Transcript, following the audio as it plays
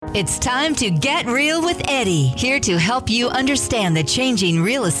It's time to get real with Eddie, here to help you understand the changing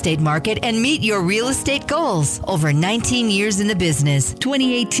real estate market and meet your real estate goals. Over 19 years in the business.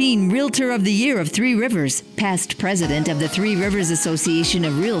 2018 Realtor of the Year of Three Rivers, past president of the Three Rivers Association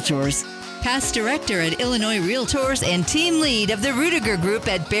of Realtors, past director at Illinois Realtors and team lead of the Rudiger Group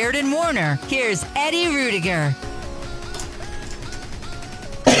at Baird & Warner. Here's Eddie Rudiger.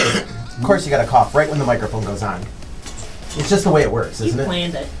 Of course you got to cough right when the microphone goes on. It's just the way it works, isn't it? You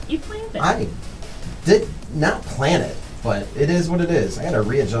planned it. You planned it. I did not plan it, but it is what it is. I got to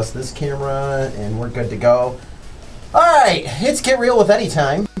readjust this camera, and we're good to go. All right, it's Get Real with Eddie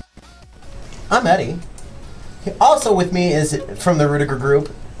time. I'm Eddie. Also with me is, from the Rudiger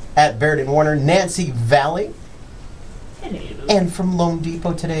Group at Baird & Warner, Nancy Valley. Hello. And from Loan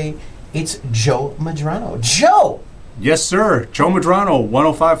Depot today, it's Joe Madrano. Joe! Yes, sir. Joe Madrano,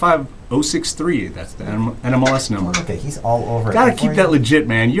 1055063. That's the NMLS number. Okay, he's all over it. Gotta keep that legit,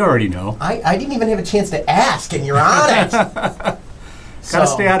 man. You already know. I didn't even have a chance to ask, and you're on it. Gotta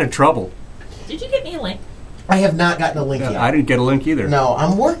stay out of trouble. Did you get me a link? I have not gotten a link yet. I didn't get a link either. No,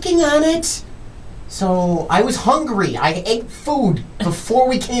 I'm working on it. So, I was hungry. I ate food before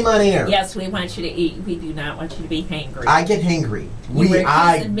we came on air. Yes, we want you to eat. We do not want you to be hangry. I get hangry. You were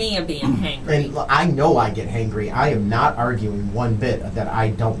accusing me of being hangry. And I know I get hangry. I am not arguing one bit that I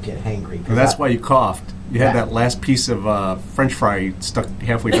don't get hangry. Well, that's why you coughed. You had that last piece of French fry stuck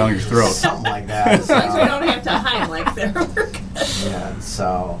halfway down your throat. Something like that. As long as we don't have to hide like there. Yeah,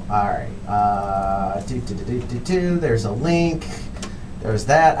 so, all right. There's a link. There's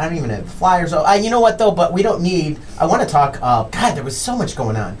that. I don't even have flyers. Oh, you know what, though? But we don't need... I want to talk... God, there was so much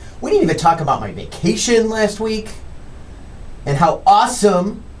going on. We didn't even talk about my vacation last week and how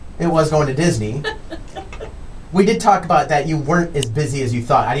awesome it was going to Disney. We did talk about that. You weren't as busy as you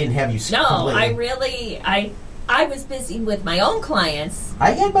thought. I didn't have you... No, I was busy with my own clients.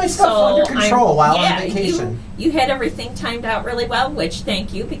 I had my stuff under control while on vacation. You had everything timed out really well, which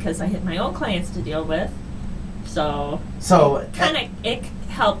thank you, because I had my own clients to deal with. So it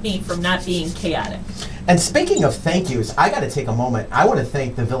helped me from not being chaotic. And speaking of thank yous, I got to take a moment. I want to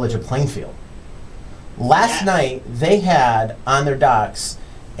thank the Village of Plainfield. Last night, they had on their docks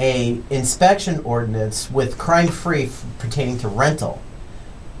a inspection ordinance with crime-free pertaining to rental.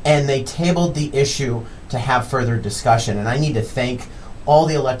 And they tabled the issue to have further discussion. And I need to thank all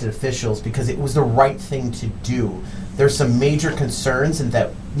the elected officials because it was the right thing to do. There's some major concerns and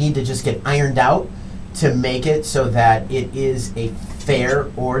that need to just get ironed out to make it so that it is a fair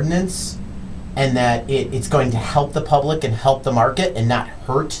ordinance and that it's going to help the public and help the market and not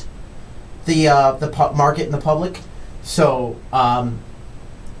hurt the market and the public. So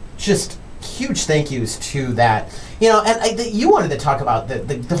just huge thank yous to that. You know, and you wanted to talk about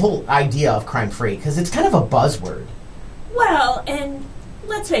the whole idea of crime-free because it's kind of a buzzword. Well, and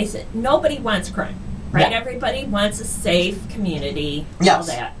let's face it, nobody wants crime, right? Yeah. Everybody wants a safe community, all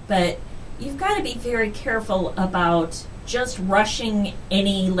that. But you've got to be very careful about just rushing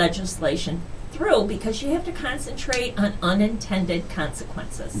any legislation through because you have to concentrate on unintended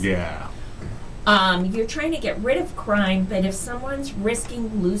consequences. Yeah. You're trying to get rid of crime, but if someone's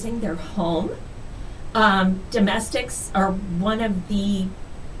risking losing their home, domestics are one of the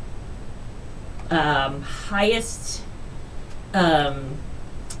highest,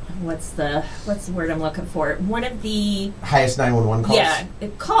 what's the word I'm looking for? One of the highest 911 calls. Yeah,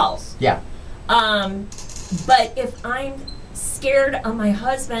 calls. Yeah. But if I'm scared of my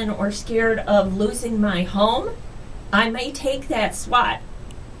husband or scared of losing my home, I may take that SWAT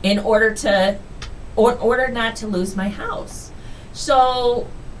in order not to lose my house. So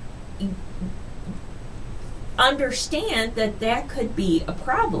understand that could be a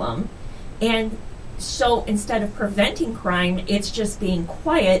problem, and so instead of preventing crime, it's just being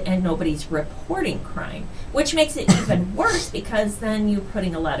quiet and nobody's reporting crime, which makes it even worse because then you're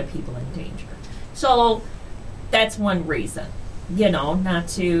putting a lot of people in danger. So that's one reason, not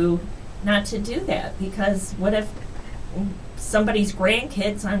to do that, because what if somebody's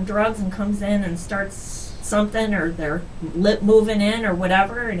grandkid's on drugs and comes in and starts something, or they're moving in or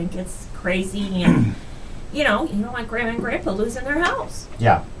whatever, and it gets crazy, and you don't want grandma and grandpa losing their house.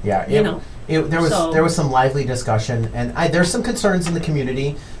 Yeah. There was some lively discussion, and there's some concerns in the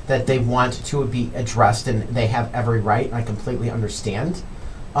community that they want to be addressed, and they have every right, and I completely understand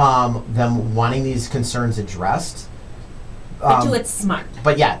them wanting these concerns addressed. But do it smart.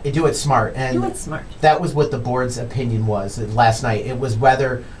 But yeah, do it smart. And do it smart. That was what the board's opinion was last night. It was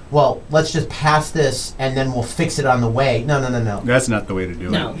whether, let's just pass this and then we'll fix it on the way. No. That's not the way to do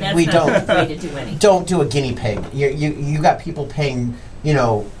it. No, that's not the way to do anything. Don't do a guinea pig. You got people paying,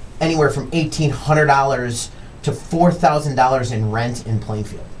 anywhere from $1,800 to $4,000 in rent in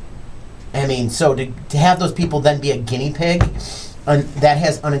Plainfield. I mean, so to have those people then be a guinea pig, that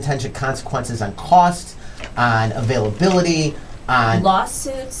has unintended consequences on cost, on availability, on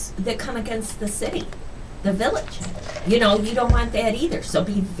lawsuits that come against the city, the village. You know, you don't want that either. So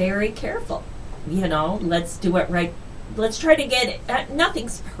be very careful. You know, let's do it right. Let's try to get it.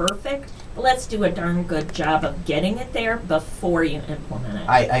 Nothing's perfect, but let's do a darn good job of getting it there before you implement it.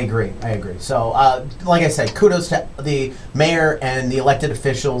 I agree. So, like I said, kudos to the mayor and the elected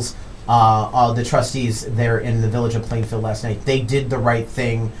officials, the trustees there in the village of Plainfield last night. They did the right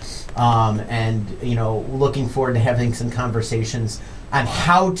thing, and looking forward to having some conversations on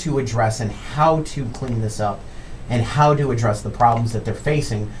how to address and how to clean this up, and how to address the problems that they're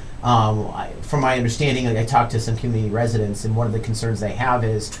facing. From my understanding, I talked to some community residents, and one of the concerns they have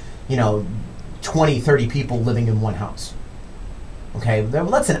is, 20, 30 people living in one house. Okay,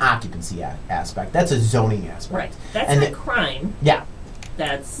 that's an occupancy aspect. That's a zoning aspect. Right. That's not crime. Yeah.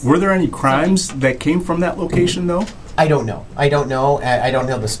 Were there any crimes that came from that location, though? I don't know. I don't know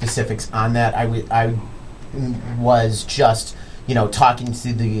the specifics on that. I was just, talking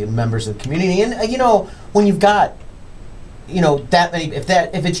to the members of the community, and when you've got, that many,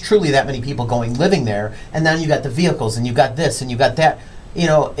 if it's truly that many people living there, and then you got the vehicles, and you got this, and you got that,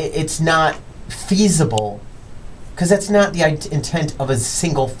 it's not feasible, because that's not the intent of a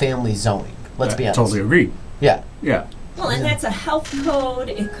single family zoning. Let's be honest. Totally agree. Yeah. Well, and that's a health code.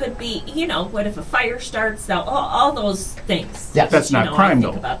 It could be, what if a fire starts? All those things. Yeah, that's not crime, I though.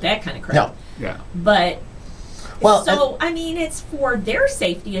 think about that kind of crime. No. Yeah. But, well, it's for their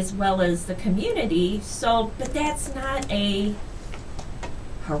safety as well as the community. So, but that's not a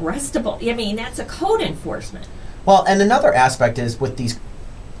arrestable. That's a code enforcement. Well, and another aspect is with these,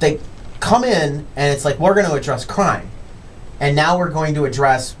 they come in and it's like, we're going to address crime. And now we're going to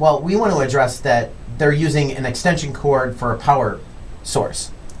address, we want to address that they're using an extension cord for a power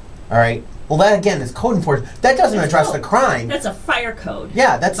source. All right? Well, that again is code enforcement. That doesn't address the crime. That's a fire code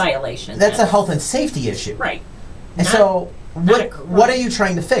violation. That's a health and safety issue. Right. And so, what are you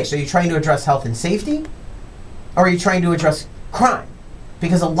trying to fix? Are you trying to address health and safety? Or are you trying to address crime?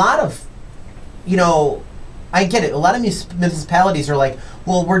 Because a lot of, I get it. A lot of municipalities are like,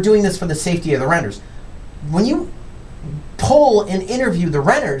 well, we're doing this for the safety of the renters. When you poll and interview the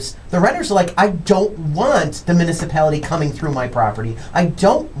renters are like, I don't want the municipality coming through my property. I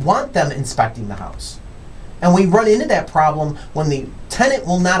don't want them inspecting the house. And we run into that problem when the tenant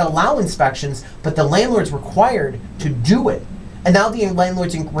will not allow inspections, but the landlord's required to do it. And now the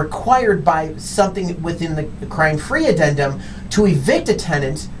landlord's required by something within the crime-free addendum to evict a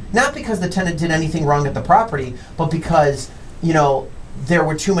tenant, not because the tenant did anything wrong at the property, but because, there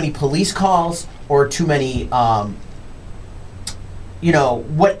were too many police calls or too many,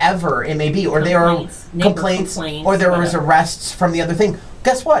 whatever it may be, or there are complaints, or there was arrests from the other thing.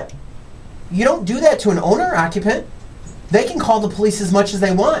 Guess what? You don't do that to an owner occupant. They can call the police as much as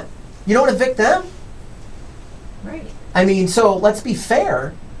they want. You don't evict them. Right. So let's be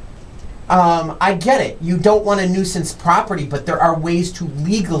fair. I get it. You don't want a nuisance property, but there are ways to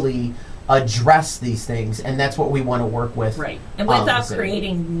legally address these things, and that's what we want to work with. Right. And without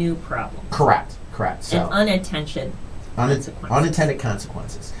creating new problems. Correct. So and unintended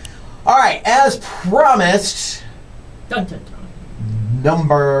consequences. All right, as promised. Dun, dun, dun.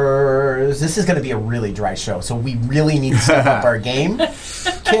 Numbers. This is going to be a really dry show, so we really need to step up our game,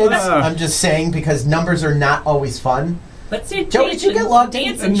 kids. I'm just saying, because numbers are not always fun. But Joe, did you get logged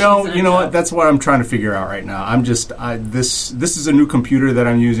in? No, you know what? That's what I'm trying to figure out right now. This is a new computer that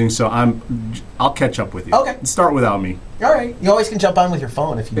I'm using, so I'll catch up with you. Okay. Start without me. All right. You always can jump on with your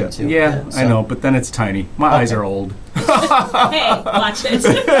phone if you need to. Yeah, I know, but then it's tiny. My eyes are old. Hey, watch it.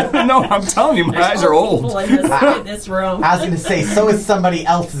 No, I'm telling you, my eyes are old. People in this room. I was going to say, so is somebody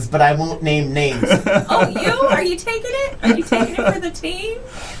else's, but I won't name names. Oh, you? Are you taking it? Are you taking it for the team?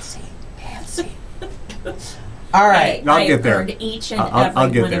 Nancy. All right. I'll get there. Each and I'll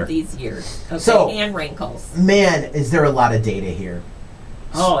every get one there. of these years. Okay, So, and wrinkles. Man, is there a lot of data here.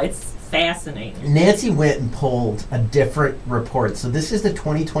 Oh, it's fascinating. Nancy went and pulled a different report. So this is the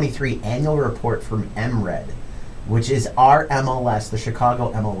 2023 annual report from MRED, which is our MLS, the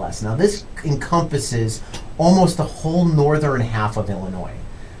Chicago MLS. Now, this encompasses almost the whole northern half of Illinois,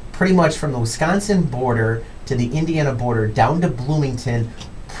 pretty much from the Wisconsin border to the Indiana border down to Bloomington,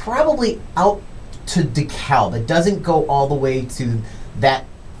 probably out to DeKalb. It doesn't go all the way to that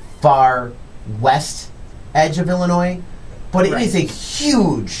far west edge of Illinois, but it is a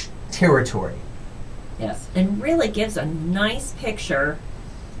huge territory. Yes, and really gives a nice picture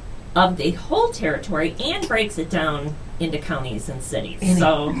of the whole territory and breaks it down into counties and cities. And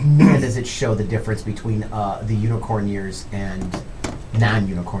so, man, does it show the difference between the unicorn years and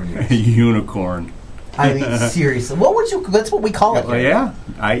Non-unicorn years. Unicorn. I mean, seriously. That's what we call it. Well, yeah.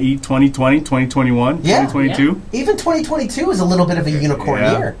 I.e. 2020, 2021, Yeah. 2022. Even 2022 is a little bit of a unicorn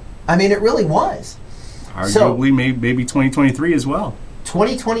Yeah. year. I mean, it really was. Arguably, maybe 2023 as well.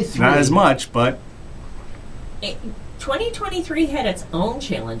 2023. Not as much, but 2023 had its own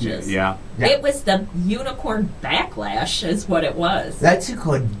challenges. yeah. Yeah. It was the unicorn backlash, is what it was. That's a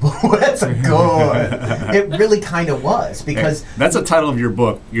good. That's a good. It really kind of was because That's the title of your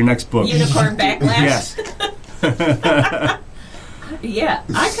book, your next book. Unicorn backlash. Yes. Yeah,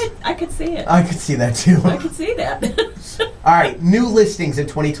 I could see it. I could see that too. I could see that. All right, new listings in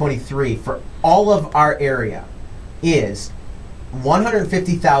 2023 for all of our area is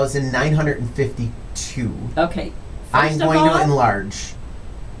 150,952. Okay. I'm First of going all, to enlarge.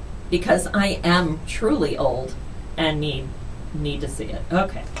 because I am truly old and need to see it.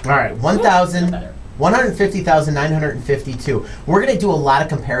 Okay. All right, Feel better. 150,952. We're going to do a lot of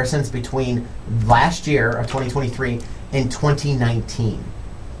comparisons between last year of 2023 and 2019.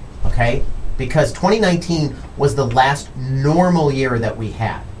 Okay? Because 2019 was the last normal year that we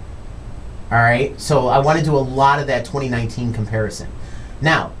had. All right? So I want to do a lot of that 2019 comparison.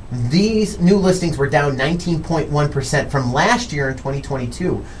 Now, these new listings were down 19.1% from last year in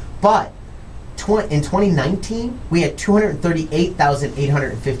 2022. But in 2019, we had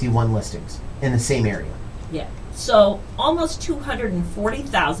 238,851 listings in the same area. Yeah. So almost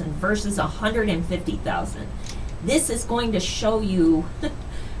 240,000 versus 150,000. This is going to show you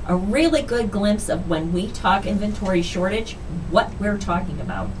a really good glimpse of when we talk inventory shortage, what we're talking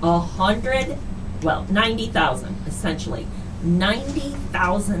about. 90,000 essentially.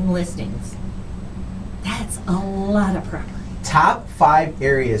 90,000 listings. That's a lot of property. Top 5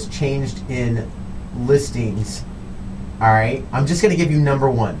 areas changed in listings. All right, I'm just going to give you number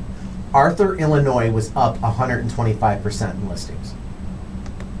 1. Arthur, Illinois was up 125% in listings.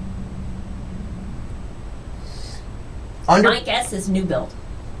 My guess is new build.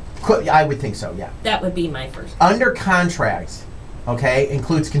 I would think so, yeah. That would be my first. Under contracts, okay,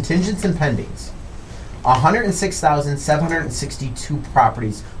 includes contingents and pendings. 106,762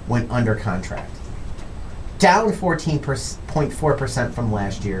 properties went under contract. Down 14.4% from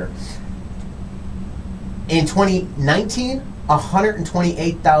last year. In 2019,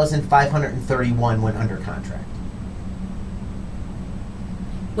 128,531 went under contract.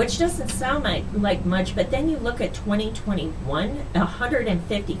 Which doesn't sound like much, but then you look at 2021,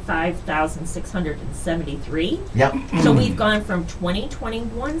 155,673. Yep. So we've gone from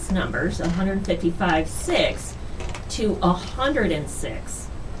 2021's numbers, 155.6, to 106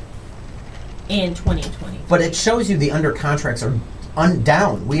 in 2020. But it shows you the under contracts are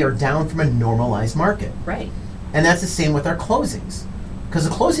down. We are down from a normalized market. Right. And that's the same with our closings. Because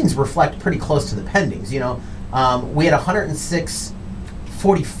the closings reflect pretty close to the pendings. You know, we had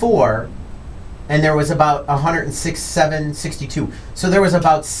 106.44, and there was about 106,762. So there was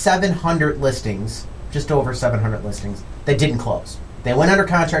about 700 listings, just over 700 listings, that didn't close. They went under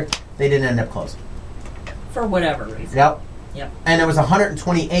contract, they didn't end up closing. For whatever reason. Yep. Yep. And there was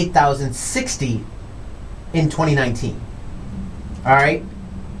 128,060 in 2019. All right.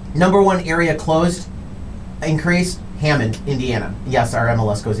 Number 1 area closed increase, Hammond, Indiana. Yes, our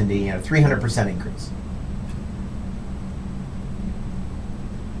MLS goes into Indiana. 300% increase.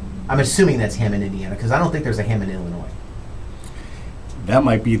 I'm assuming that's Hammond, Indiana, because I don't think there's a Hammond, Illinois. That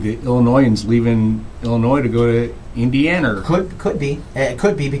might be the Illinoisans leaving Illinois to go to Indiana. Could be. It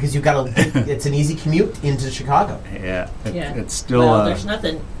could be because you've got it's an easy commute into Chicago. Yeah. Yeah. It's still. Well, there's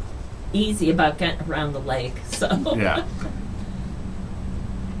nothing easy about getting around the lake, so. Yeah.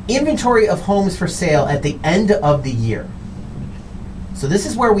 Inventory of homes for sale at the end of the year. So this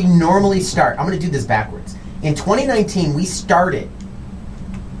is where we normally start. I'm going to do this backwards. In 2019, we started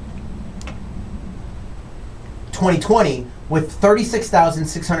 2020 with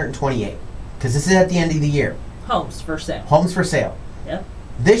 36,628 because this is at the end of the year. Homes for sale. Homes for sale. Yep.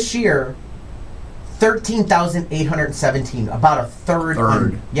 This year, 13,817, about a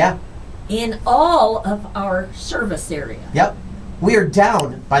third. Yeah. In all of our service area. Yep. We are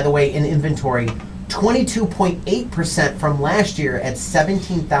down, by the way, in inventory 22.8% from last year at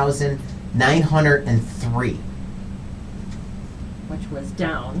 17,903. Which was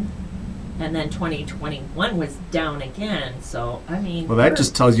down. And then 2021 was down again. So, I mean. Well, that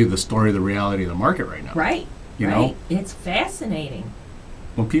just tells you the story of the reality of the market right now. Right. You right. know? It's fascinating.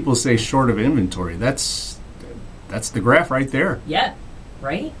 When people say short of inventory, that's the graph right there. Yeah.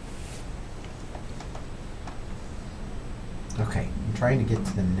 Right? Okay, I'm trying to get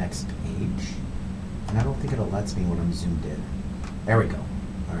to the next page, and I don't think it'll lets me when I'm zoomed in. There we go.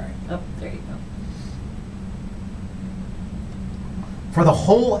 All right. Oh, there you For the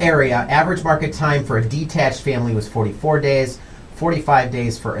whole area, average market time for a detached family was 44 days, 45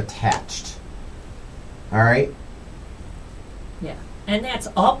 days for attached. All right? Yeah. And that's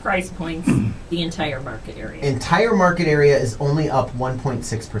all price points, the entire market area. Entire market area is only up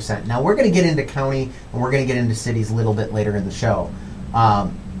 1.6%. Now, we're going to get into county and we're going to get into cities a little bit later in the show.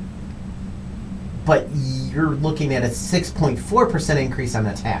 But you're looking at a 6.4% increase on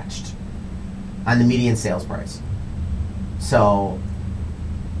attached on the median sales price. So,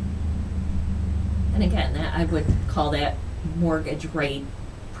 And again, that I would call that mortgage rate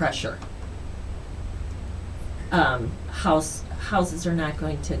pressure. Houses are not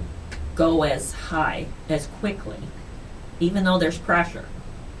going to go as high as quickly, even though there's pressure.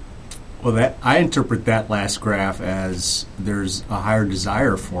 Well, that I interpret that last graph as there's a higher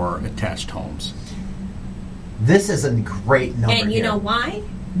desire for attached homes. this is a great number. And you here. know why?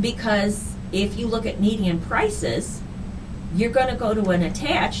 Because if you look at median prices, you're going to go to an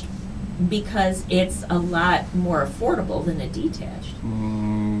attached because it's a lot more affordable than a detached.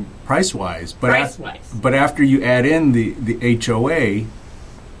 Price-wise. But Price-wise. But after you add in the HOA...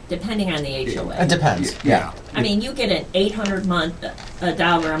 Depending on the HOA. It depends. Yeah. I mean, you get an $800 a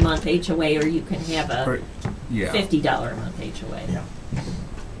month HOA, or you can have a $50 a month HOA.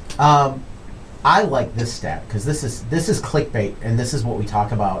 Yeah. I like this stat because this is clickbait, and this is what we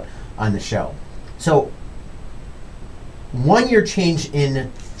talk about on the show. So, 1 year change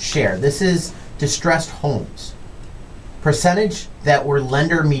in share. This is distressed homes. Percentage that were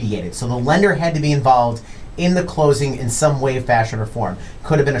lender mediated. So the lender had to be involved in the closing in some way, fashion, or form.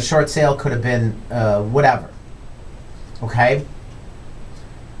 Could have been a short sale, could have been whatever. Okay?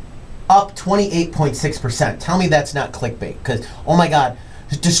 Up 28.6%. Tell me that's not clickbait. Because, oh my God,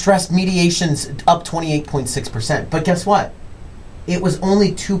 distressed mediations up 28.6%. But guess what? It was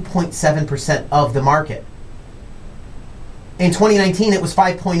only 2.7% of the market. In 2019, it was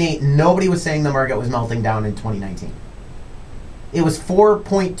 5.8%. Nobody was saying the market was melting down in 2019. It was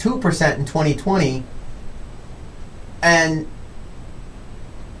 4.2% in 2020. And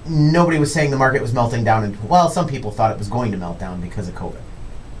nobody was saying the market was melting down. Well, some people thought it was going to melt down because of COVID.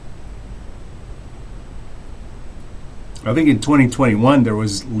 I think in 2021 there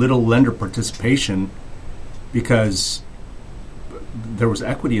was little lender participation because there was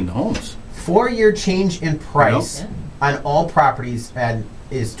equity in the homes. 4 year change in price on all properties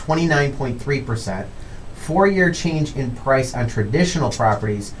is 29.3%. 4 year change in price on traditional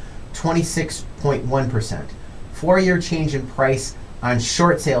properties, 26.1%. 4 year change in price on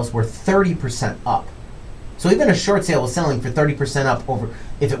short sales were 30% up. So even a short sale was selling for 30% up over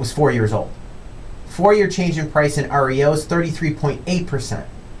if it was 4 years old. 4 year change in price in REOs, 33.8%.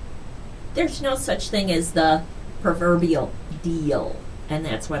 There's no such thing as the proverbial deal, and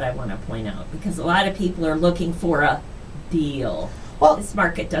that's what I want to point out, because a lot of people are looking for a deal. Well, this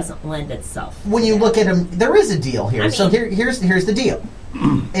market doesn't lend itself. When you look at them, there is a deal here. I mean, so here's the deal.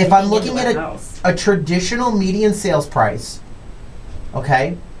 If I'm looking at a traditional median sales price,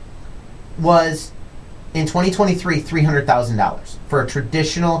 okay, was in 2023 $300,000 for a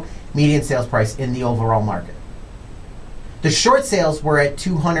traditional median sales price in the overall market. The short sales were at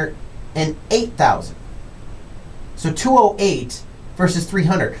 $208,000. So 208 versus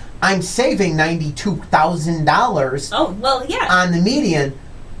 300. I'm saving $92,000. Oh, well, yeah. On the median,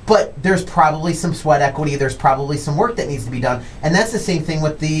 but there's probably some sweat equity. There's probably some work that needs to be done, and that's the same thing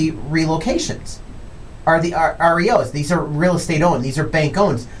with the relocations, or the REOs. These are real estate owned. These are bank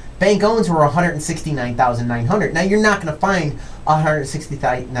owns. Bank owns were $169,900. Now you're not going to find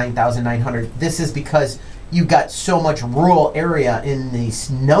 $169,900. This is because you got so much rural area in these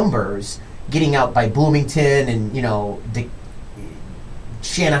numbers, getting out by Bloomington and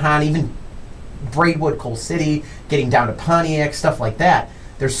Shanahan, even Braidwood, Coal City, getting down to Pontiac, stuff like that.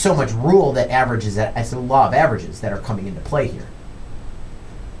 There's so much rural that averages that. It's the law of averages that are coming into play here.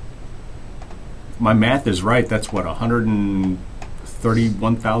 My math is right. That's what,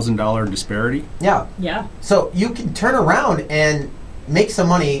 $131,000 disparity? Yeah. Yeah. So you can turn around and make some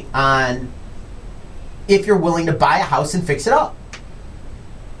money on if you're willing to buy a house and fix it up.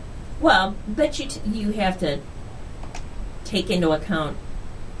 Well, but you have to take into account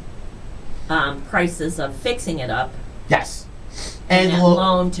prices of fixing it up. Yes. And that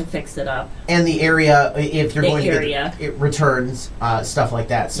loan to fix it up. And the area, if you're going to get it returns, stuff like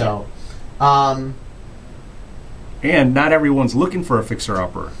that. So, and not everyone's looking for a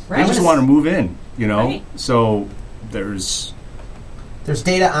fixer-upper. Right. They just want to move in, Right. So there's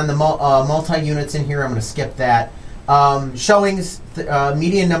data on the multi-units in here. I'm going to skip that. Showings,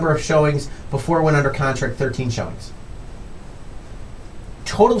 median number of showings before it went under contract, 13 showings.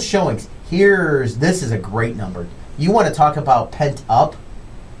 Total showings. This is a great number. You want to talk about pent up?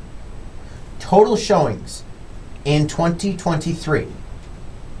 Total showings in 2023.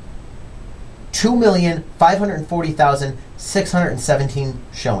 2,540,617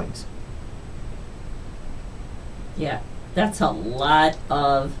 showings. Yeah, that's a lot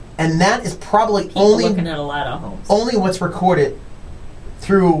of And that is probably people only looking at a lot of homes. what's recorded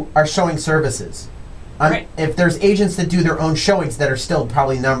through our showing services. Right. If there's agents that do their own showings that are still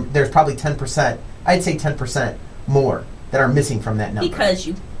probably there's probably 10%. I'd say 10% more that are missing from that number. Because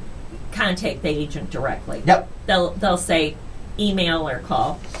you contact the agent directly. Yep. They'll say email or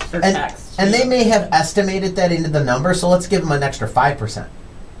call or text. And they may have estimated that into the number, so let's give them an extra 5%.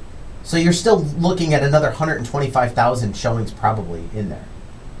 So you're still looking at another 125,000 showings probably in there.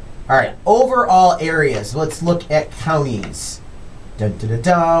 All right, overall areas. Let's look at counties. Dun, dun, dun,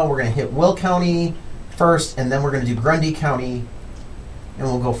 dun. We're going to hit Will County first, and then we're going to do Grundy County, and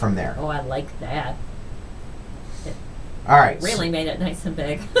we'll go from there. Oh, I like that. All right. Really made it nice and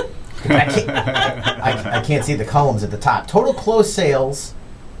big. I can't see the columns at the top. Total closed sales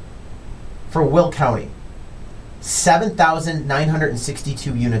for Will County.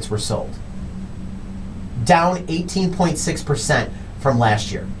 7,962 units were sold. Down 18.6% from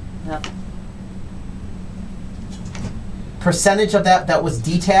last year. Yep. Percentage of that was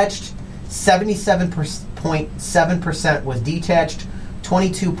detached, 77.7% was detached,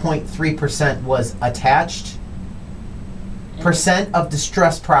 22.3% was attached. Percent of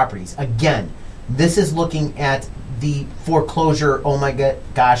distressed properties. Again, this is looking at the foreclosure, oh my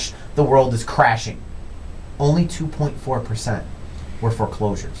gosh, the world is crashing. Only 2.4% were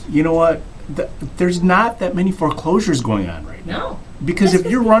foreclosures. You know what? There's not that many foreclosures going on right now. No. Because That's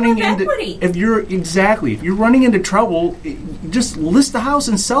if you're people running have into equity. if you're running into trouble, just list the house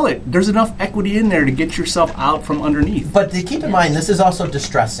and sell it. There's enough equity in there to get yourself out from underneath. But to keep in mind, this is also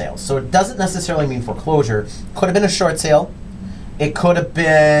distress sales, so it doesn't necessarily mean foreclosure. Could have been a short sale. It could have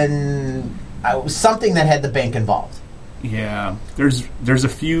been something that had the bank involved. Yeah, there's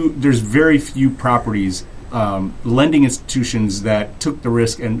very few properties, lending institutions that took the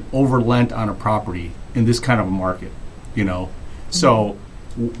risk and overlent on a property in this kind of a market, you know. So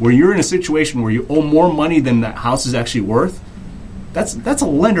where you're in a situation where you owe more money than that house is actually worth, that's a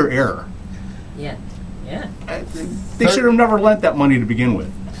lender error. Yeah. Yeah. They should have never lent that money to begin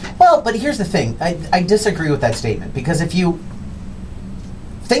with. Well, but here's the thing. I disagree with that statement, because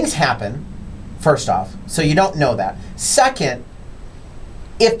things happen, first off, so you don't know that. Second,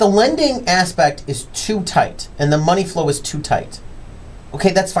 if the lending aspect is too tight and the money flow is too tight,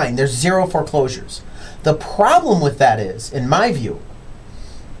 okay, that's fine. There's zero foreclosures. The problem with that is, in my view,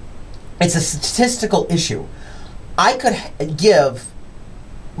 it's a statistical issue. I could give,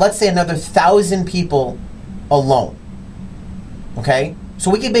 let's say, another 1,000 people a loan. Okay?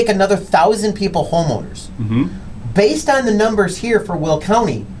 So we could make another 1,000 people homeowners. Mm-hmm. Based on the numbers here for Will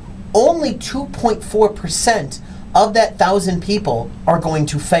County, only 2.4% of that 1,000 people are going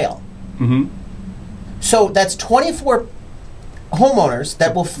to fail. Mm-hmm. So that's 24 homeowners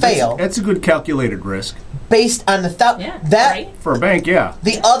that will fail. That's a good calculated risk. Based on the right? For a bank, yeah.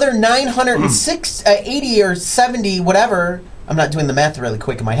 The other 906, 80 or 70, whatever, I'm not doing the math really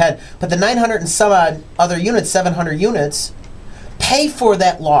quick in my head, but the 900 and some odd other units, 700 units, pay for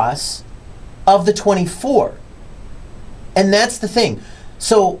that loss of the 24. And that's the thing.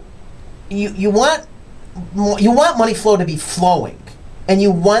 So you want money flow to be flowing, and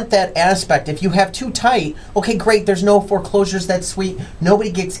you want that aspect. If you have too tight, okay, great, there's no foreclosures, that's sweet. Nobody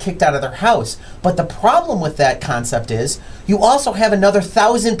gets kicked out of their house. But the problem with that concept is you also have another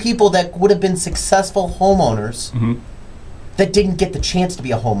 1,000 people that would have been successful homeowners that didn't get the chance to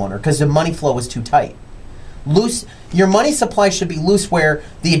be a homeowner because the money flow was too tight. Loose. Your money supply should be loose, where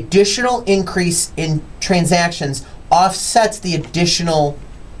the additional increase in transactions offsets the additional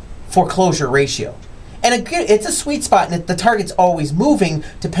foreclosure ratio. And it's a sweet spot, and the target's always moving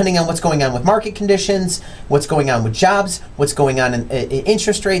depending on what's going on with market conditions, what's going on with jobs, what's going on in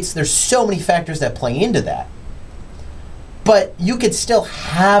interest rates. There's so many factors that play into that. But you could still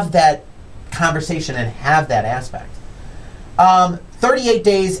have that conversation and have that aspect. 38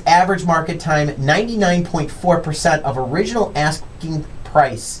 days average market time, 99.4% of original asking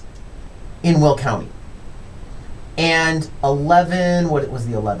price in Will County. And 11, what was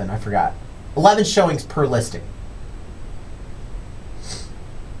the 11? I forgot. 11 showings per listing.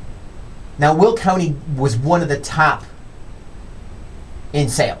 Now, Will County was one of the top in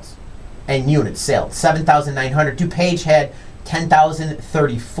sales and units sold. 7,900. DuPage had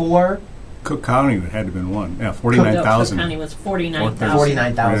 10,034. Cook County had to have been one. Yeah, 49,000. Cook County was 49,000.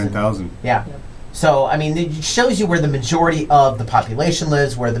 49,000. Yeah. Yep. So, I mean, it shows you where the majority of the population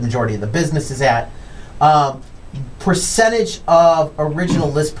lives, where the majority of the business is at. percentage of original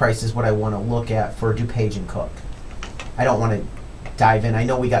list price is what I want to look at for DuPage and Cook. I don't want to dive in. I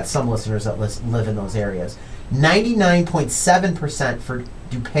know we got some listeners that live in those areas. 99.7% for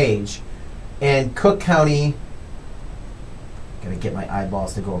DuPage, and Cook County, gotta get my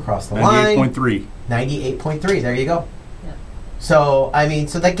eyeballs to go across the line. 98.3. 98.3, there you go. Yeah. So, I mean,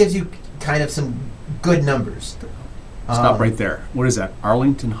 so that gives you kind of some good numbers. Stop right there. What is that?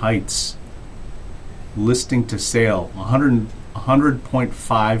 Arlington Heights, listing to sale,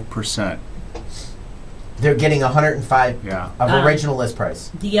 100.5%. They're getting 105 Yeah. of original list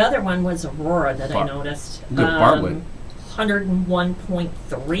price. The other one was Aurora that I noticed. Good, Bartlett.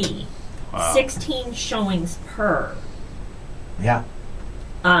 101.3. Wow. 16 showings per. Yeah.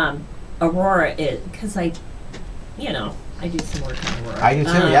 Aurora is, because I do some work on Aurora. I do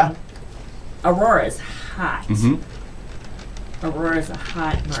too, yeah. Aurora is hot. Mm-hmm. Aurora is a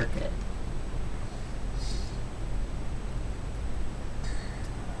hot market.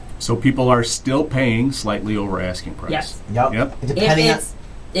 So people are still paying slightly over asking price. Yes. Yep. Yep.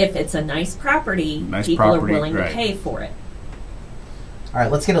 If it's a nice property, Nice people property, are willing right. to pay for it. All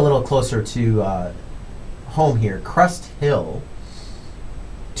right, let's get a little closer to home here. Crust Hill,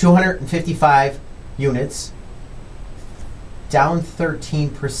 255 units, down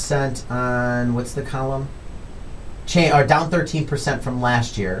 13% on, what's the column? Down 13% from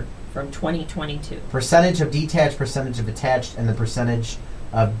last year. From 2022. Percentage of detached, percentage of attached, and the percentage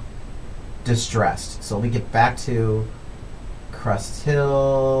of distressed. So we get back to Crust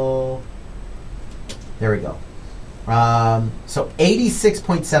Hill. There we go. So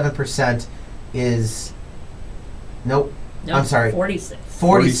 86.7% is, nope, I'm sorry. 46.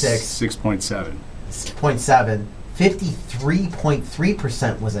 46.7. 0.7.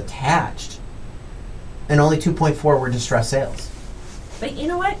 53.3% was attached. And only 2.4 were distressed sales. But you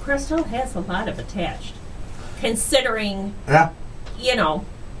know what? Crystal has a lot of attached. Considering, Yeah.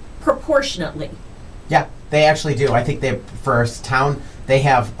 proportionately. Yeah, they actually do. I think for a town, they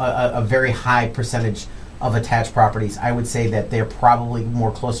have a very high percentage of attached properties. I would say that they're probably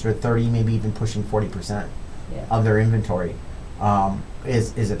more closer to 30, maybe even pushing 40% of their inventory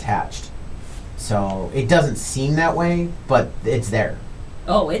is attached. So it doesn't seem that way, but it's there.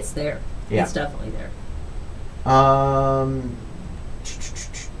 Oh, it's there. Yeah. It's definitely there. I'm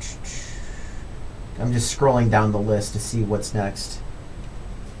just scrolling down the list to see what's next.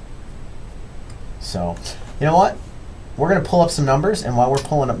 So, you know what? We're going to pull up some numbers, and while we're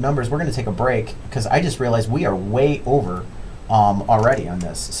pulling up numbers, we're going to take a break because I just realized we are way over already on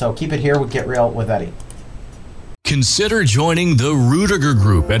this. So keep it here with Get Real with Eddie. Consider joining the Rudiger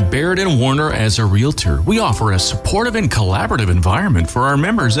Group at Baird & Warner as a realtor. We offer a supportive and collaborative environment for our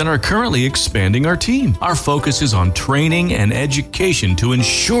members and are currently expanding our team. Our focus is on training and education to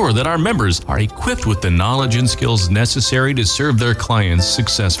ensure that our members are equipped with the knowledge and skills necessary to serve their clients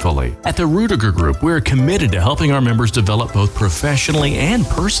successfully. At the Rudiger Group, we are committed to helping our members develop both professionally and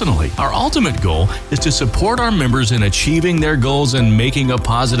personally. Our ultimate goal is to support our members in achieving their goals and making a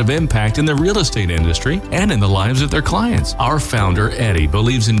positive impact in the real estate industry and in the lives of their clients. Our founder, Eddie,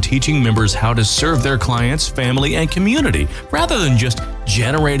 believes in teaching members how to serve their clients, family, and community rather than just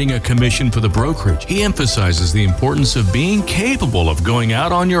generating a commission for the brokerage. He emphasizes the importance of being capable of going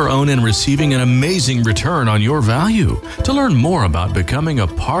out on your own and receiving an amazing return on your value. To learn more about becoming a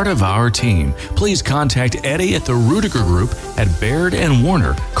part of our team, please contact Eddie at the Rudiger Group at Baird &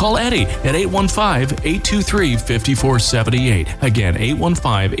 Warner. Call Eddie at 815-823-5478. Again,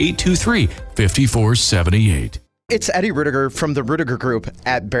 815-823-5478. It's Eddie Rudiger from the Rudiger Group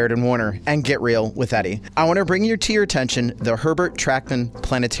at Baird & Warner and Get Real with Eddie. I want to bring to your attention the Herbert Trackman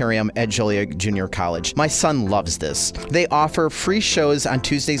Planetarium at Joliet Junior College. My son loves this. They offer free shows on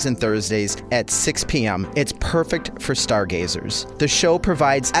Tuesdays and Thursdays at 6 p.m. It's perfect for stargazers. The show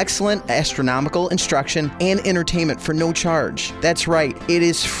provides excellent astronomical instruction and entertainment for no charge. That's right, it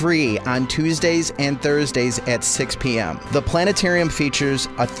is free on Tuesdays and Thursdays at 6 p.m. The planetarium features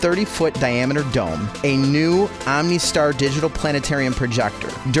a 30-foot diameter dome, a new OmniStar digital planetarium projector.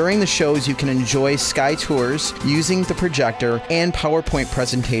 During the shows, you can enjoy sky tours using the projector and PowerPoint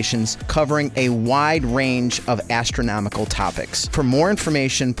presentations covering a wide range of astronomical topics. For more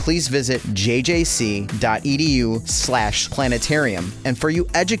information, please visit jjc.edu/planetarium. And for you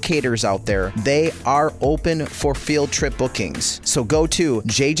educators out there, they are open for field trip bookings. So go to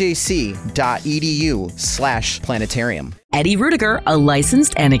jjc.edu/planetarium. Eddie Rudiger, a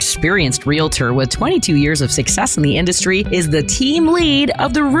licensed and experienced realtor with 22 years of success in the industry, is the team lead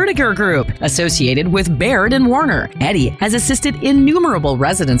of the Rudiger Group, associated with Baird and Warner. Eddie has assisted innumerable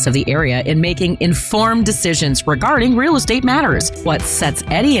residents of the area in making informed decisions regarding real estate matters. What sets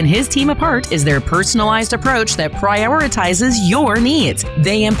Eddie and his team apart is their personalized approach that prioritizes your needs.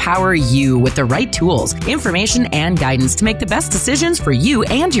 They empower you with the right tools, information, and guidance to make the best decisions for you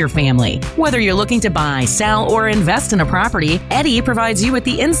and your family. Whether you're looking to buy, sell, or invest in a property, Eddie provides you with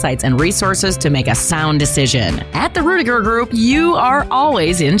the insights and resources to make a sound decision. At the Rudiger Group, you are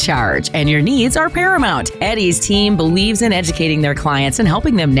always in charge, and your needs are paramount. Eddie's team believes in educating their clients and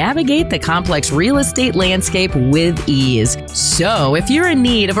helping them navigate the complex real estate landscape with ease. So, if you're in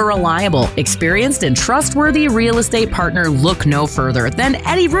need of a reliable, experienced, and trustworthy real estate partner, look no further than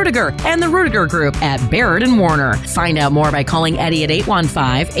Eddie Rudiger and the Rudiger Group at Baird and Warner. Find out more by calling Eddie at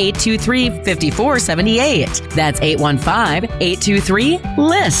 815-823-5478. That's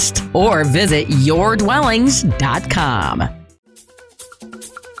 815-823-LIST, or visit yourdwellings.com.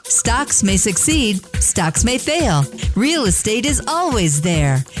 Stocks may succeed, stocks may fail. Real estate is always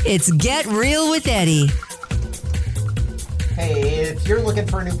there. It's Get Real with Eddie. Hey, if you're looking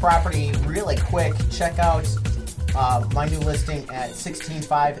for a new property really quick, check out my new listing at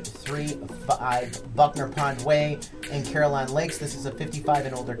 16535 Buckner Pond Way in Caroline Lakes. This is a 55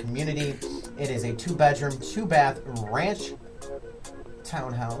 and older community. It is a 2-bedroom, 2-bath ranch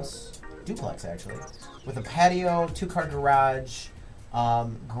townhouse, duplex actually, with a patio, 2-car garage,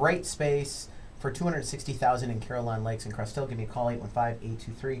 great space for $260,000 in Caroline Lakes in Crest Hill. Give me a call,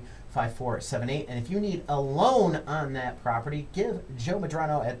 815-823-5478. And if you need a loan on that property, give Joe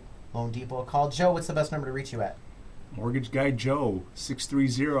Madrano at Loan Depot a call. Joe, what's the best number to reach you at? Mortgage Guy Joe,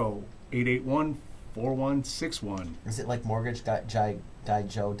 630-881-4161. Is it like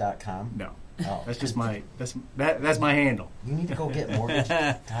mortgageguyjoe.com? No. Oh. That's just that's my handle. You need to go get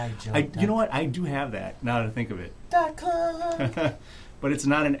mortgageguyjoe. You know what? I do have that now that I think of it. .com. But it's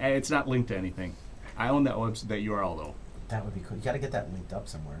not linked to anything. I own that website, that URL though. That would be cool. You got to get that linked up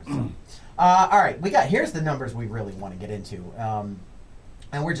somewhere. So. All right, here's the numbers we really want to get into, and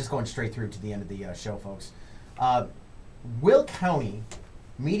we're just going straight through to the end of the show, folks. Will County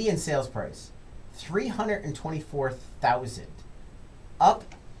median sales price $324,000, up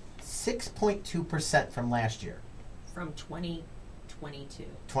 6.2% from last year. From 2022.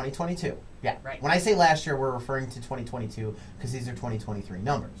 2022, yeah. Right. When I say last year, we're referring to 2022 because these are 2023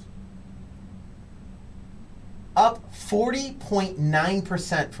 numbers. Up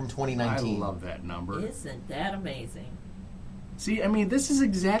 40.9% from 2019. I love that number. Isn't that amazing? See, I mean, this is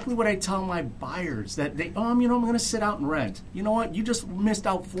exactly what I tell my buyers, that they, I'm going to sit out and rent. You know what? You just missed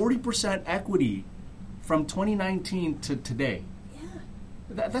out 40% equity from 2019 to today. Yeah.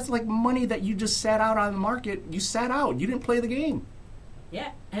 That's like money that you just sat out on the market. You sat out. You didn't play the game.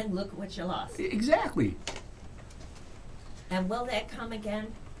 Yeah, and look what you lost. Exactly. And will that come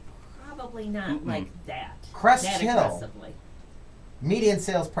again? Probably not like that. Crest that Hill. aggressively. Median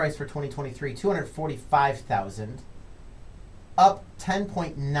sales price for 2023, $245,000, up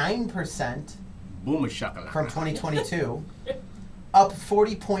 10.9% Boom a shakalaka. from 2022, up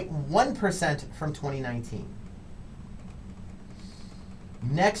 40.1% from 2019.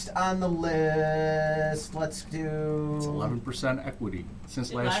 Next on the list, let's do... It's 11% equity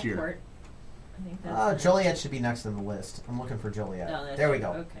since last year. Lockport. I think that's Joliet should be next on the list. I'm looking for Joliet. Oh, there we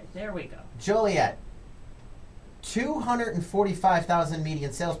go. Okay, there we go. Joliet, $245,000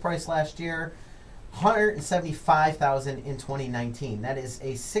 median sales price last year, $175,000 in 2019. That is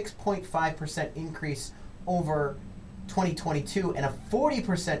a 6.5% increase over 2022 and a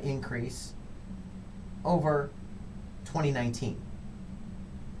 40% increase over 2019.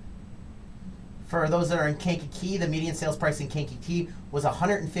 For those that are in Kankakee, the median sales price in Kankakee was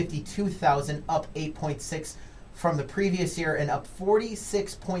 $152,000, up 8.6% from the previous year and up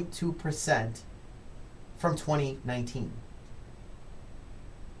 46.2% from 2019.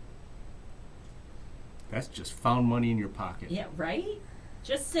 That's just found money in your pocket. Yeah, right?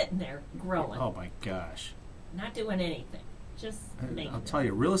 Just sitting there, growing. Oh my gosh. Not doing anything. Just making I'll tell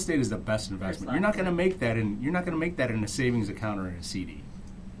you, real estate is the best investment. You're not going to make that in a savings account or in a CD.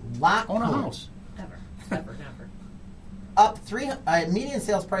 Lockport. Own a house. Never. Up median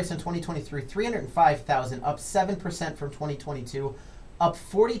sales price in 2023, $305,000, up 7% from 2022, up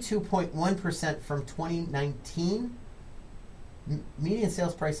 42.1% from 2019. Median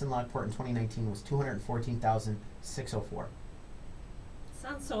sales price in Lockport in 2019 was $214,604.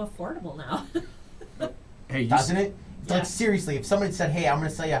 Sounds so affordable now. Hey, Doesn't it? Yeah. Like seriously, if somebody said, "Hey, I'm going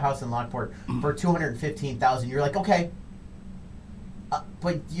to sell you a house in Lockport for $215,000," you're like, "Okay,"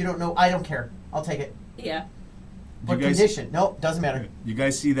 but you don't know. I don't care. I'll take it. Yeah. What condition? Nope, doesn't matter. You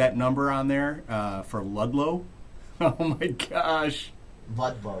guys see that number on there for Ludlow? Oh my gosh.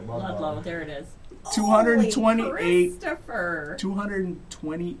 Ludlow, there it is. 228 Christopher.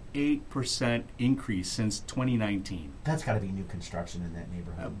 228% increase since 2019. That's got to be new construction in that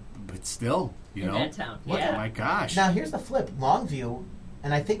neighborhood. But still, you know. That town. What? Yeah. Oh my gosh. Now, here's the flip. Longview,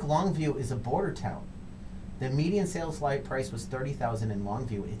 and I think Longview is a border town. The median sales price was $30,000 in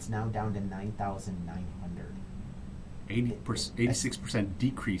Longview. It's now down to $9,900. 86%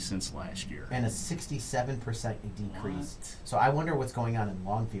 decrease since last year. And a 67% decrease. What? So I wonder what's going on in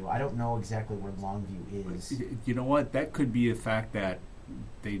Longview. I don't know exactly where Longview is. You know what? That could be a fact that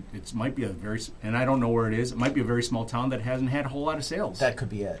it might be and I don't know where it is. It might be a very small town that hasn't had a whole lot of sales. That could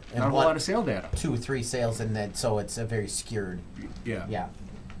be it. Not a whole lot of sale data. 2 or 3 sales, and then so it's a very skewed. Yeah. Yeah.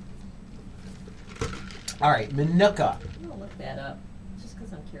 All right, Minooka. I'm going to look that up just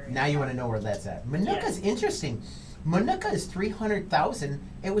because I'm curious. Now you want to know where that's at. Minooka's interesting. Minooka is 300,000.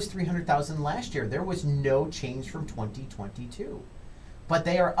 It was 300,000 last year. There was no change from 2022. But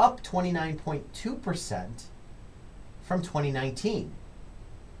they are up 29.2% from 2019.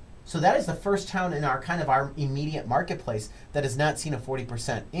 So that is the first town in our immediate marketplace that has not seen a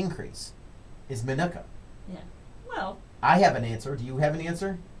 40% increase, is Minooka. Yeah. Well, I have an answer. Do you have an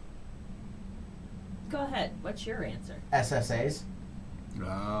answer? go ahead. What's your answer? SSAs.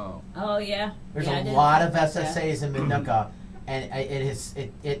 Oh. Oh, yeah. There's Yeah, I a didn't lot of think about that. SSAs in Minooka, and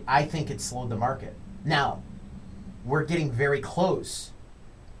I think it slowed the market. Now, we're getting very close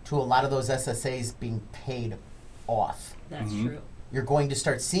to a lot of those SSAs being paid off. That's true. You're going to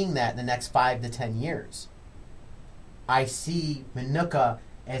start seeing that in the next 5 to 10 years. I see Minooka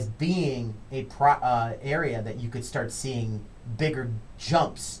as being a area that you could start seeing bigger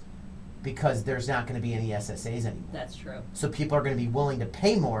jumps because there's not going to be any SSAs anymore. That's true. So people are going to be willing to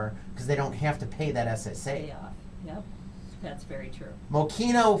pay more because they don't have to pay that SSA. Pay off. Yep. That's very true.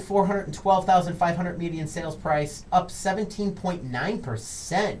 Mokino, 412,500 median sales price, up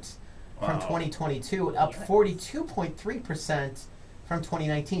 17.9% from 2022, up 42.3% from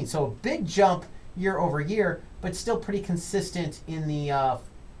 2019. So a big jump year over year, but still pretty consistent in the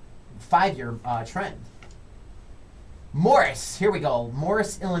 5-year trend. Morris, here we go.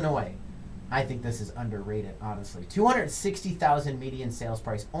 Morris, Illinois. I think this is underrated, honestly. 260,000 median sales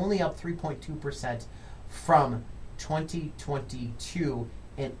price, only up 3.2% from 2022,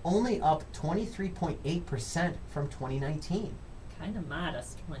 and only up 23.8% from 2019. Kind of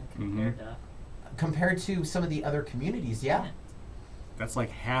modest when compared to some of the other communities, yeah. That's like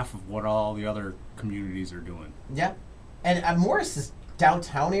half of what all the other communities are doing. Yeah. And Morris's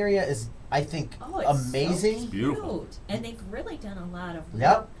downtown area is, I think, it's amazing. So Beautiful. cute. And they've really done a lot of work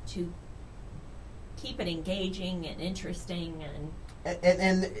Yep. to keep it engaging and interesting and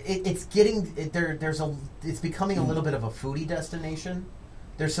it's getting it's becoming a little bit of a foodie destination.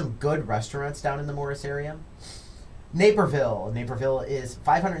 There's some good restaurants down in the Morris area. Naperville is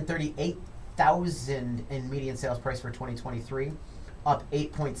 538,000 in median sales price for 2023, up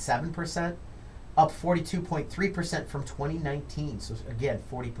 8.7%, up 42.3% from 2019. So again,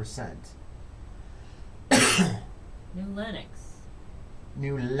 40%.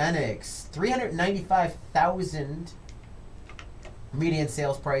 New Lenox, 395,000 median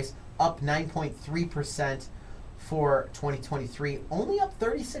sales price, up 9.3% for 2023, only up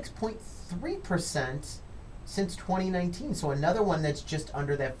 36.3% since 2019. So another one that's just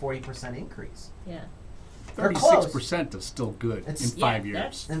under that 40% increase. yeah. 36% is still good in 5 years.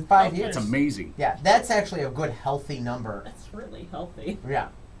 that's- In 5 years. That's amazing. Yeah, that's actually a good, healthy number. That's really healthy. Yeah.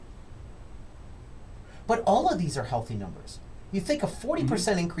 But all of these are healthy numbers. You think a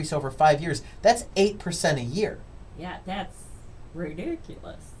 40% increase over 5 years, that's 8% a year. Yeah, that's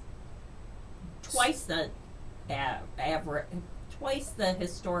ridiculous. Twice the average, twice the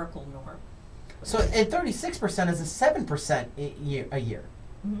historical norm. So, and 36% is a 7% a year.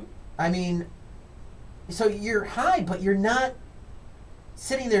 Mhm. I mean, so you're high, but you're not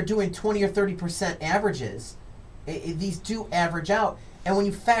sitting there doing 20 or 30% averages. These do average out. And when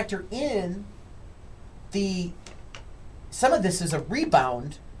you factor in some of this is a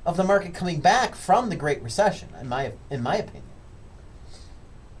rebound of the market coming back from the Great Recession, in my opinion.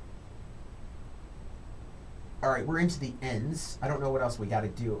 All right, we're into the ends. I don't know what else we got to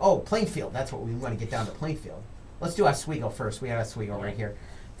do. Oh, Plainfield. That's what we want to get down to, Plainfield. Let's do Oswego first. We got Oswego right here.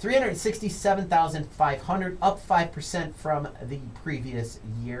 367,500, up 5% from the previous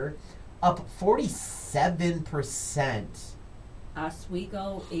year, up 47%.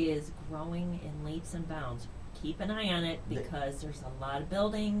 Oswego is growing in leaps and bounds. Keep an eye on it because there's a lot of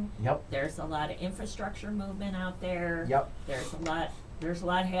building. Yep. There's a lot of infrastructure movement out there. Yep. There's a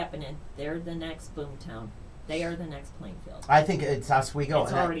lot happening. They're the next boom town. They are the next Plainfield. I think it's Oswego.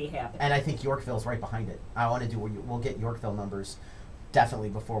 It's already happened. And I think Yorkville's right behind it. I want to do. We'll get Yorkville numbers definitely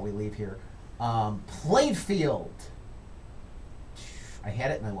before we leave here. Plainfield. I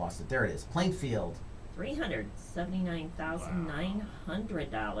had it and I lost it. There it is. Plainfield.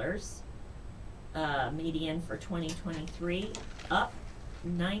 $379,900. Median for 2023, up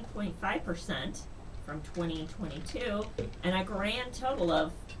 9.5% from 2022, and a grand total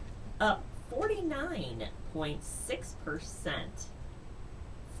of up 49.6%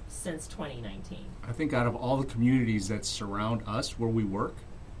 since 2019. I think out of all the communities that surround us where we work,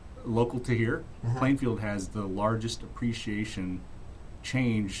 local to here, Plainfield has the largest appreciation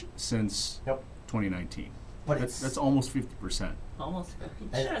change since 2019. But that's almost 50%. Almost 50.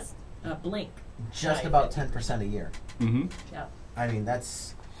 Just a blink. Just about 10% a year. Mm-hmm. Yep. I mean,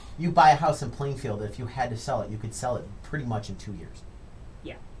 that's... You buy a house in Plainfield, if you had to sell it, you could sell it pretty much in 2 years.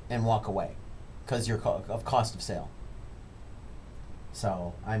 Yeah. And walk away. Because of cost of sale.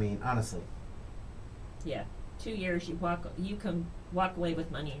 So, I mean, honestly. Yeah. 2 years, you can walk away with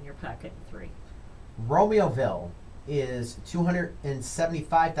money in your pocket in 3. Romeoville is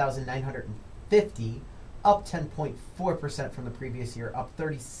 $275,950, up 10.4% from the previous year, up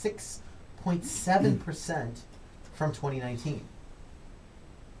 36.7% from 2019.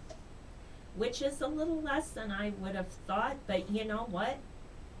 Which is a little less than I would have thought, but you know what?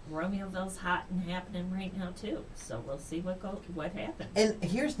 Romeoville's hot and happening right now too, so we'll see what happens. And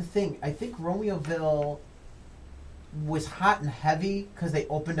here's the thing: I think Romeoville was hot and heavy because they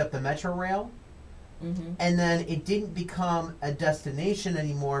opened up the Metro Rail, and then it didn't become a destination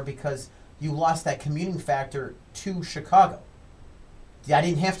anymore because you lost that commuting factor to Chicago. I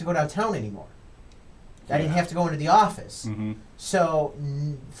didn't have to go downtown anymore. I didn't have to go into the office. So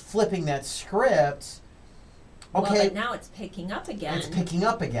flipping that script. Okay. Well, but now it's picking up again. It's picking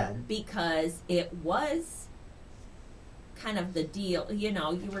up again. Because it was kind of the deal. You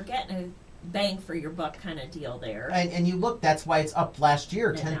know, you were getting a bang for your buck kind of deal there. And you look, that's why it's up last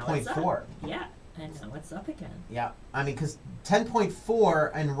year, 10.4. Yeah, and now it's up again. Yeah. I mean, because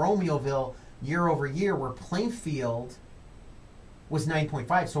 10.4 in Romeoville year over year, where Plainfield was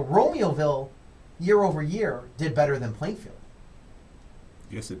 9.5. So Romeoville year over year did better than Plainfield.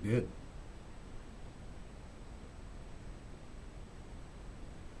 Yes, it did.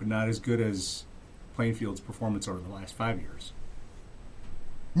 But not as good as Plainfield's performance over the last 5 years.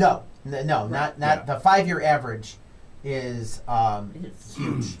 No, not the 5-year average is It's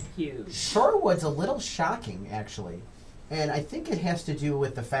huge. huge. Shorewood's a little shocking, actually, and I think it has to do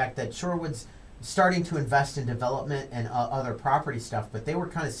with the fact that Shorewood's starting to invest in development and other property stuff, but they were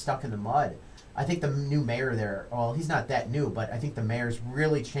kind of stuck in the mud. I think the new mayor there, well, he's not that new, but I think the mayor's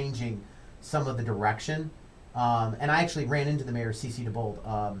really changing some of the direction. And I actually ran into the mayor, C.C.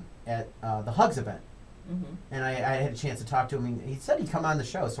 DeBold, at the Hugs event. And I had a chance to talk to him. He said he'd come on the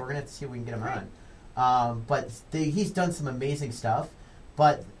show, so we're going to have to see if we can get him on. But he's done some amazing stuff.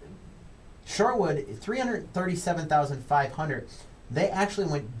 But Shorewood, $337,500, they actually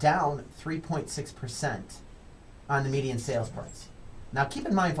went down 3.6% on the median sales price. Now, keep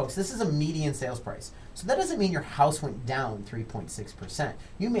in mind, folks, this is a median sales price. So that doesn't mean your house went down 3.6%.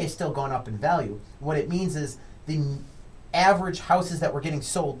 You may have still gone up in value. What it means is the average houses that were getting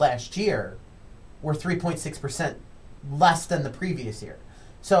sold last year were 3.6% less than the previous year.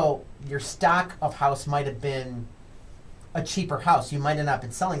 So your stock of house might have been a cheaper house. You might have not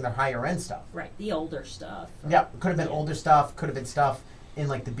been selling their higher end stuff. Right, the older stuff. Yeah, could have been older stuff, could have been stuff in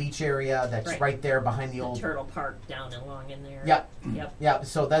like the beach area that's right there behind the old Turtle Park down along in there. Yeah. Yep. Yeah,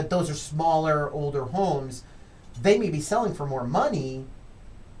 so those are smaller, older homes. They may be selling for more money.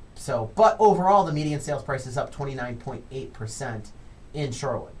 So, but overall, the median sales price is up 29.8% in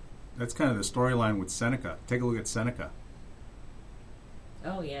Shorewood. That's kind of the storyline with Seneca. Take a look at Seneca.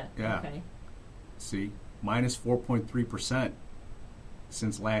 Oh, yeah. Yeah. Okay. See, minus 4.3%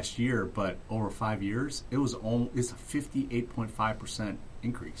 since last year, but over 5 years, it's a 58.5%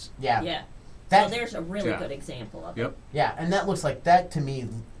 increase. Yeah. Yeah. That- So there's a really good example of it. Yep. Yeah, and that looks like that to me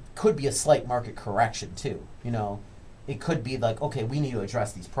could be a slight market correction too. You know, it could be like, okay, we need to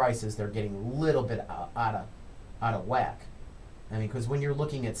address these prices. They're getting a little bit out of whack. I mean, because when you're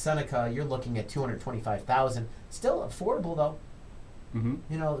looking at Seneca, you're looking at $225,000. Still affordable though. Mm-hmm.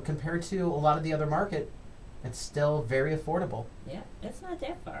 You know, compared to a lot of the other market, it's still very affordable. Yeah, it's not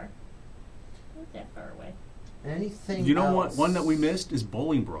that far. Not that far away. Anything You know else? what? One that we missed is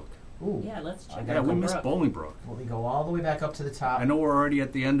Bolingbrook. Ooh. Yeah, let's check gotta Yeah, out we go missed Bolingbrook. Let me go all the way back up to the top. I know we're already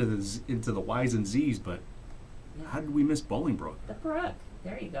at the end of into the Y's and Z's, but how did we miss Bolingbrook? the Brook.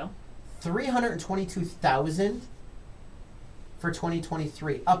 There you go. 322,000 for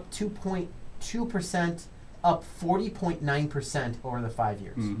 2023, up 2.2% up 40.9% over the 5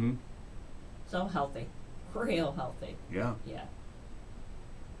 years. Mm-hmm. So healthy. Real healthy. Yeah. Yeah.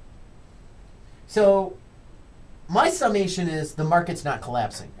 So, my summation is the market's not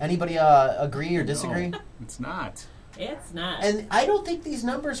collapsing. Anybody agree or disagree? No, it's not. It's not. And I don't think these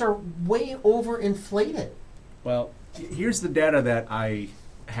numbers are way overinflated. Well, here's the data that I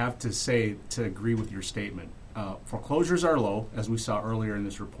have to say to agree with your statement. Foreclosures are low, as we saw earlier in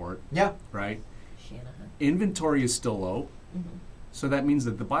this report, Yeah. right? Shanahan. Inventory is still low. Mm-hmm. So that means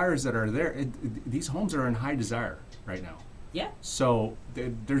that the buyers that are there, these homes are in high desire right now. Yeah. So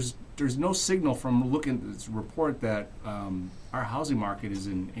there's no signal from looking at this report that our housing market is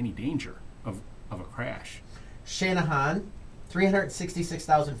in any danger of a crash. Shanahan,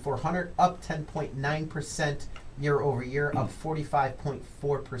 366,400, up 10.9% year over year, up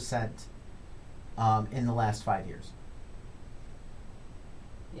 45.4% in the last 5 years.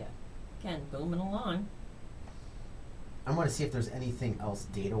 Yeah. Again, booming along. I want to see if there's anything else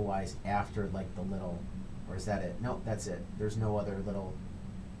data-wise after like the little, or is that it? No, that's it. There's no other little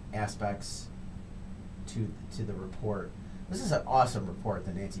aspects to the report. This is an awesome report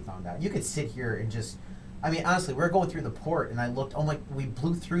that Nancy found out. You could sit here and just, I mean, honestly, we're going through the port, and I looked, oh my, we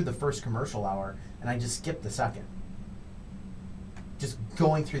blew through the first commercial hour, and I just skipped the second. Just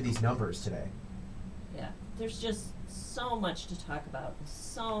going through these numbers today. Yeah. There's just so much to talk about.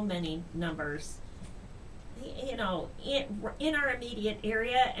 So many numbers. You know, in our immediate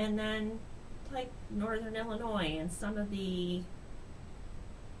area, and then like Northern Illinois and some of the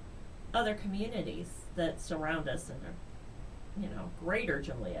other communities that surround us in the, greater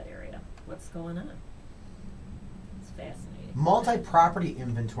Joliet area. What's going on? It's fascinating. Multi-property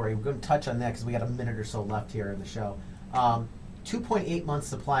inventory, we're going to touch on that because we got a minute or so left here in the show. 2.8 months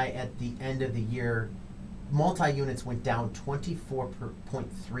supply at the end of the year. Multi-units went down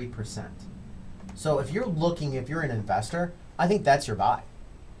 24.3%. So if you're an investor, I think that's your buy.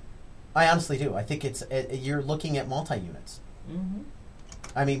 I honestly do. I think you're looking at multi-units. Mm-hmm.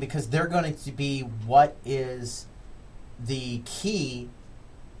 I mean, because they're going to be what is the key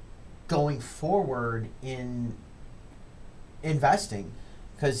going forward in investing.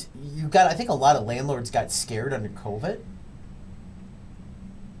 Because I think a lot of landlords got scared under COVID.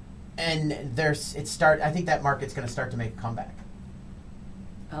 And I think that market's going to start to make a comeback.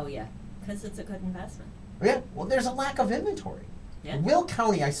 Oh, yeah. Because it's a good investment. Yeah, well, there's a lack of inventory. Yeah. Will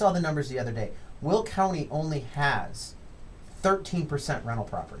County, I saw the numbers the other day. Will County only has 13% rental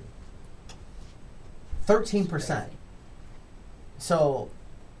property. 13%. So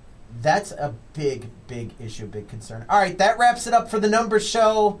that's a big, big issue, big concern. All right, that wraps it up for the numbers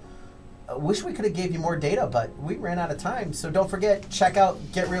show. I wish we could have gave you more data, but we ran out of time. So don't forget, check out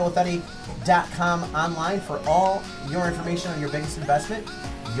GetRealWithEddie.com online for all your information on your biggest investment,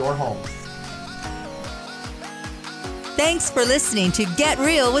 your home. Thanks for listening to Get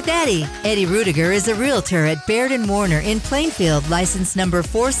Real with Eddie. Eddie Rudiger is a realtor at Baird & Warner in Plainfield, license number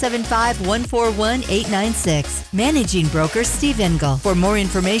 475141896. Managing broker Steve Engel. For more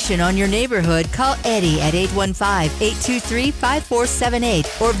information on your neighborhood, call Eddie at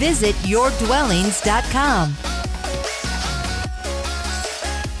 815-823-5478 or visit yourdwellings.com.